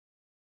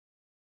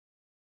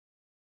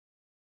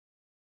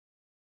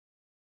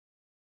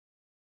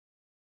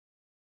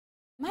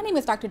My name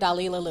is Dr.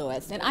 Dalila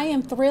Lewis, and I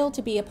am thrilled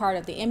to be a part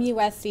of the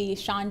MUSC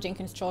Shawn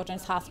Jenkins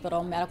Children's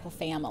Hospital medical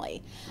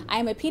family. I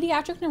am a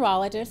pediatric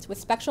neurologist with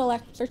special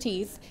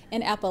expertise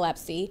in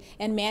epilepsy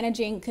and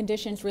managing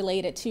conditions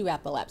related to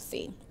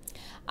epilepsy.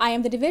 I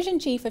am the Division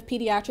Chief of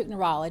Pediatric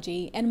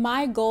Neurology, and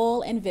my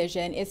goal and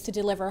vision is to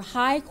deliver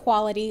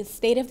high-quality,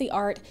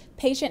 state-of-the-art,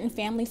 patient and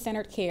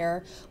family-centered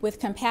care with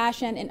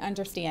compassion and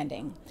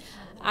understanding.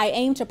 I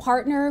aim to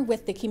partner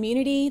with the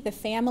community, the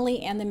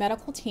family, and the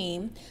medical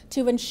team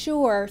to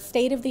ensure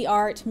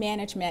state-of-the-art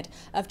management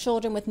of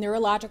children with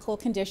neurological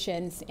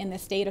conditions in the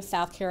state of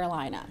South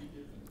Carolina.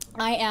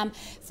 I am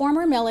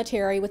former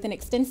military with an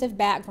extensive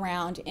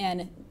background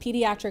in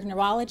pediatric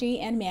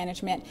neurology and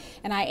management,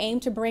 and I aim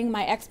to bring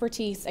my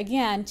expertise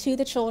again to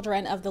the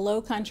children of the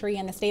Low Country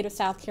and the state of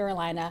South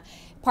Carolina,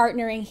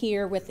 partnering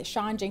here with the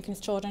Shawn Jenkins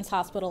Children's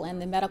Hospital and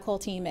the medical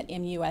team at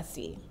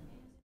MUSC.